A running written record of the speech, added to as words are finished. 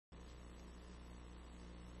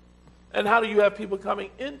And how do you have people coming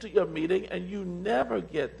into your meeting and you never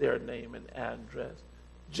get their name and address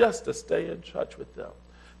just to stay in touch with them?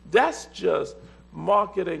 That's just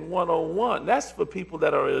marketing 101. That's for people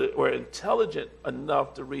that are intelligent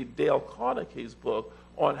enough to read Dale Carnegie's book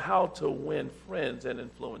on how to win friends and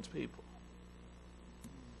influence people.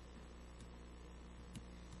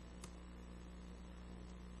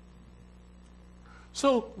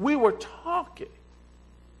 So we were talking.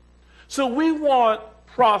 So we want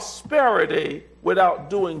prosperity without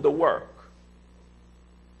doing the work.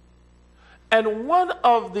 And one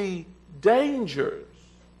of the dangers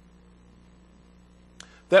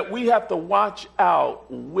that we have to watch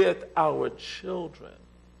out with our children,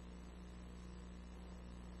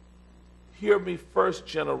 hear me, first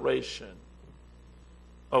generation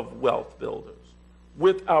of wealth builders,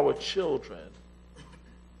 with our children,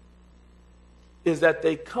 is that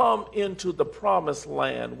they come into the promised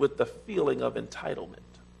land with the feeling of entitlement.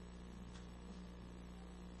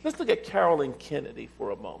 Let's look at Carolyn Kennedy for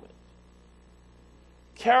a moment.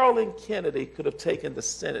 Carolyn Kennedy could have taken the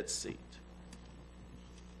Senate seat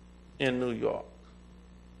in New York.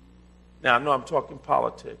 Now, I know I'm talking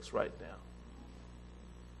politics right now.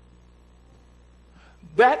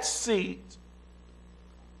 That seat,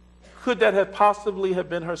 could that have possibly have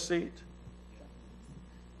been her seat?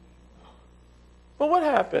 But what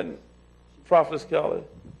happened, Prophetess Kelly?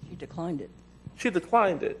 She declined it. She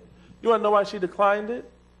declined it. You want to know why she declined it?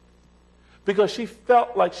 Because she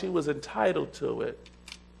felt like she was entitled to it,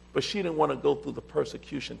 but she didn't want to go through the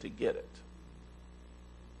persecution to get it.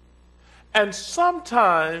 And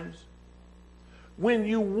sometimes when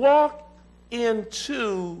you walk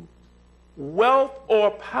into wealth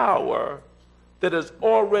or power that has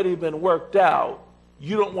already been worked out,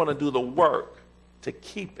 you don't want to do the work to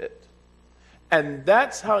keep it. And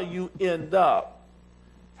that's how you end up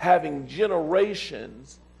having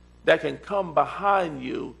generations that can come behind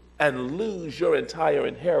you and lose your entire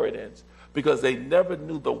inheritance because they never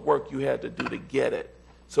knew the work you had to do to get it,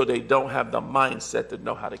 so they don't have the mindset to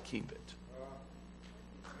know how to keep it.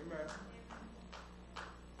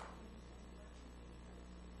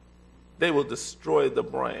 They will destroy the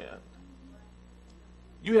brand.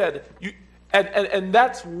 And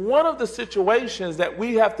that's one of the situations that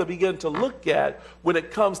we have to begin to look at when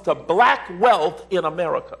it comes to black wealth in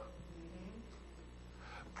America.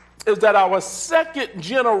 Is that our second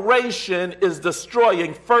generation is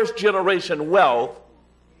destroying first generation wealth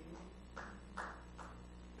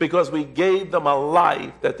because we gave them a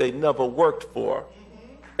life that they never worked for,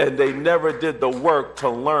 and they never did the work to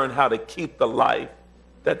learn how to keep the life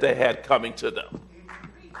that they had coming to them.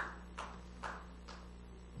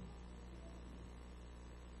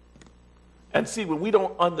 And see, when we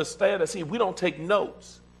don't understand it, we don't take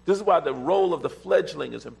notes. This is why the role of the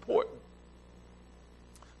fledgling is important.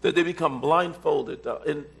 That they become blindfolded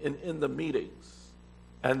in the meetings,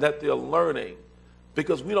 and that they're learning,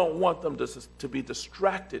 because we don't want them to be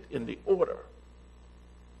distracted in the order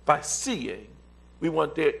by seeing. We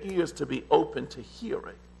want their ears to be open to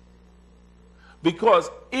hearing. Because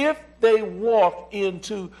if they walk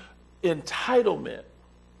into entitlement,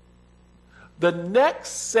 the next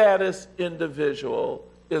saddest individual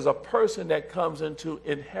is a person that comes into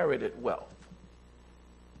inherited wealth.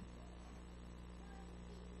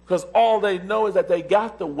 Because all they know is that they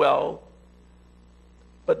got the wealth,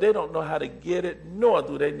 but they don't know how to get it, nor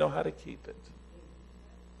do they know how to keep it.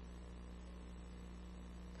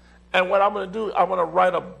 And what I'm going to do, I'm going to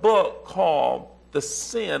write a book called The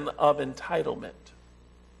Sin of Entitlement.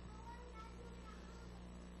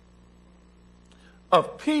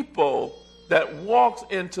 Of people that walks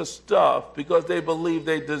into stuff because they believe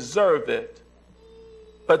they deserve it,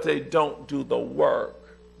 but they don't do the work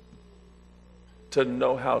to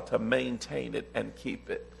know how to maintain it and keep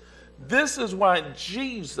it. This is why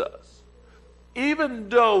Jesus, even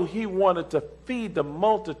though he wanted to feed the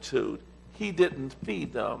multitude, he didn't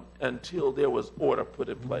feed them until there was order put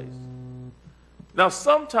in place. Now,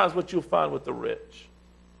 sometimes what you'll find with the rich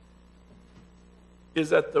is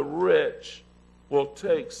that the rich will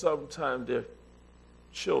take sometimes their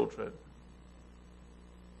children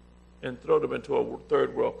and throw them into a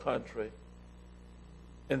third world country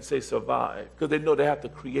and say survive, because they know they have to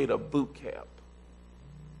create a boot camp.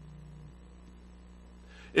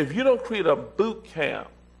 If you don't create a boot camp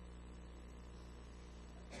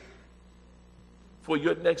for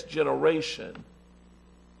your next generation,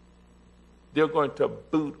 they're going to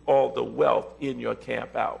boot all the wealth in your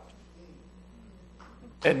camp out.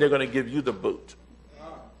 And they're going to give you the boot.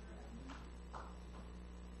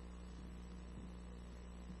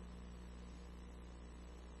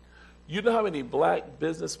 You know how many black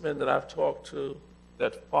businessmen that I've talked to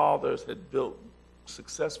that fathers had built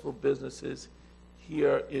successful businesses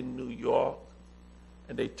here in New York,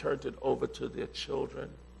 and they turned it over to their children,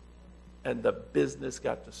 and the business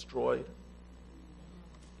got destroyed.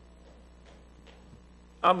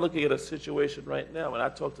 I'm looking at a situation right now, and I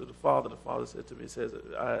talked to the father said to me, he says,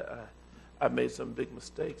 I made some big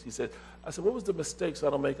mistakes. He said, I said, what was the mistake so I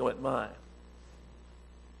don't make them at mine?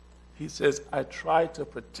 He says, I tried to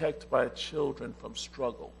protect my children from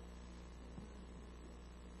struggle.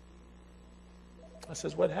 I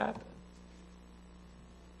says, what happened?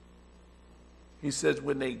 He says,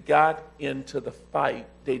 when they got into the fight,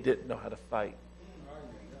 they didn't know how to fight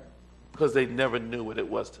because they never knew what it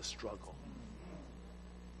was to struggle.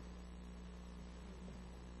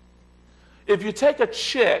 If you take a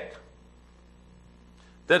chick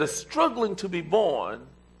that is struggling to be born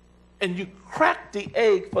and you crack the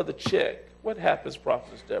egg for the chick, what happens,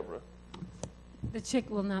 Prophetess Deborah? The chick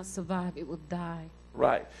will not survive. It will die.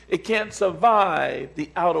 Right. It can't survive the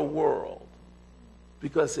outer world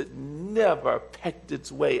because it never pecked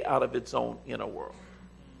its way out of its own inner world.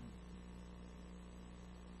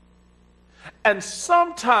 And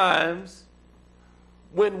sometimes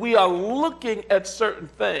when we are looking at certain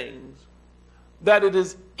things, that it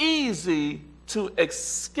is easy to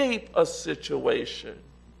escape a situation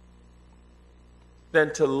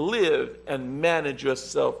than to live and manage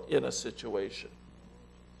yourself in a situation.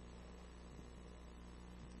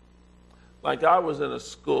 Like I was in a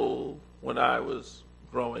school when I was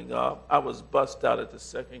growing up. I was bussed out at the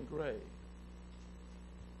 2nd grade.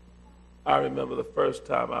 I remember the first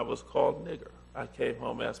time I was called nigger. I came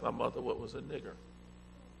home and asked my mother what was a nigger.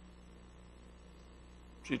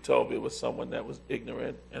 She told me it was someone that was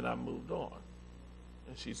ignorant, and I moved on.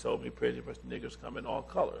 And she told me pretty much niggers come in all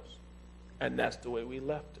colors. And that's the way we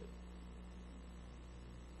left it.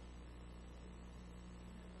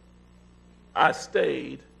 I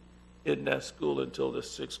stayed in that school until the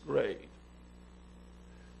 6th grade.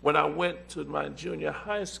 When I went to my junior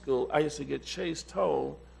high school, I used to get chased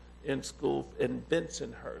home in school in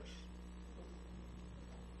Bensonhurst.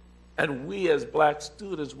 And we as black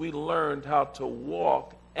students, we learned how to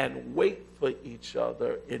walk and wait for each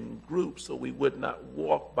other in groups so we would not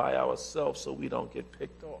walk by ourselves so we don't get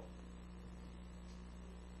picked off.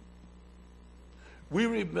 We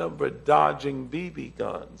remember dodging BB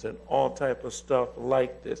guns and all type of stuff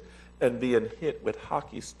like this and being hit with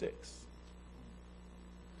hockey sticks.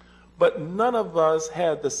 But none of us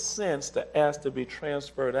had the sense to ask to be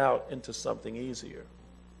transferred out into something easier.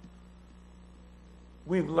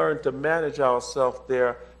 We've learned to manage ourselves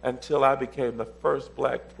there until I became the first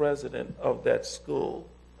black president of that school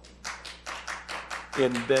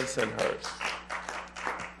in Bensonhurst,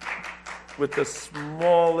 with the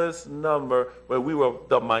smallest number where we were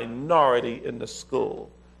the minority in the school.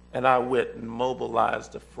 And I went and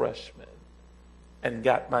mobilized the freshmen and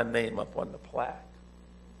got my name up on the plaque.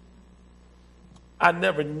 I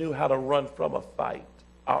never knew how to run from a fight.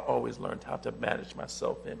 I always learned how to manage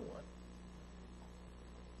myself in one.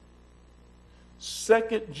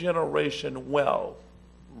 Second generation wealth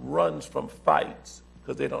runs from fights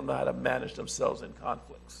because they don't know how to manage themselves in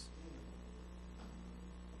conflicts.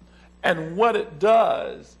 And what it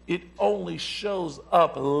does, it only shows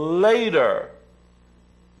up later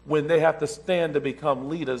when they have to stand to become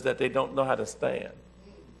leaders that they don't know how to stand.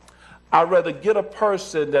 I'd rather get a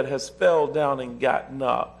person that has fell down and gotten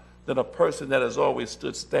up than a person that has always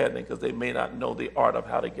stood standing because they may not know the art of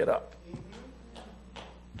how to get up.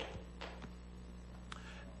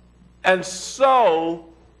 And so,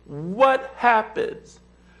 what happens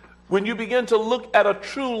when you begin to look at a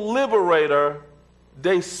true liberator?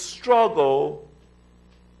 They struggle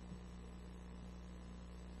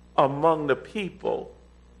among the people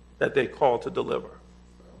that they call to deliver.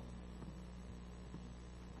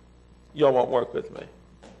 Y'all won't work with me.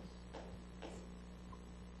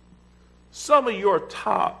 Some of your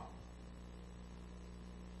top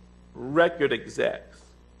record execs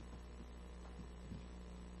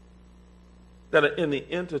that are in the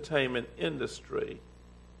entertainment industry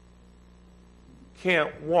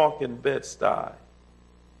can't walk in Bed-Stuy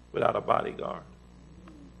without a bodyguard.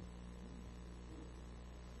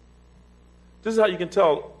 This is how you can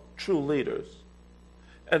tell true leaders.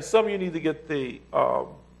 And some of you need to get the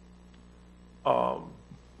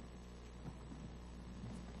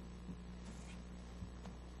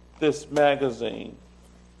this magazine.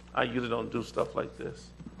 I usually don't do stuff like this.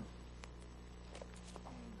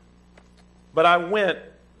 But I went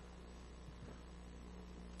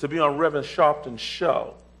to be on Reverend Sharpton's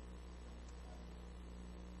show.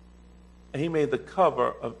 And he made the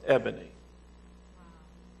cover of Ebony.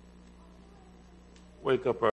 Wake up early.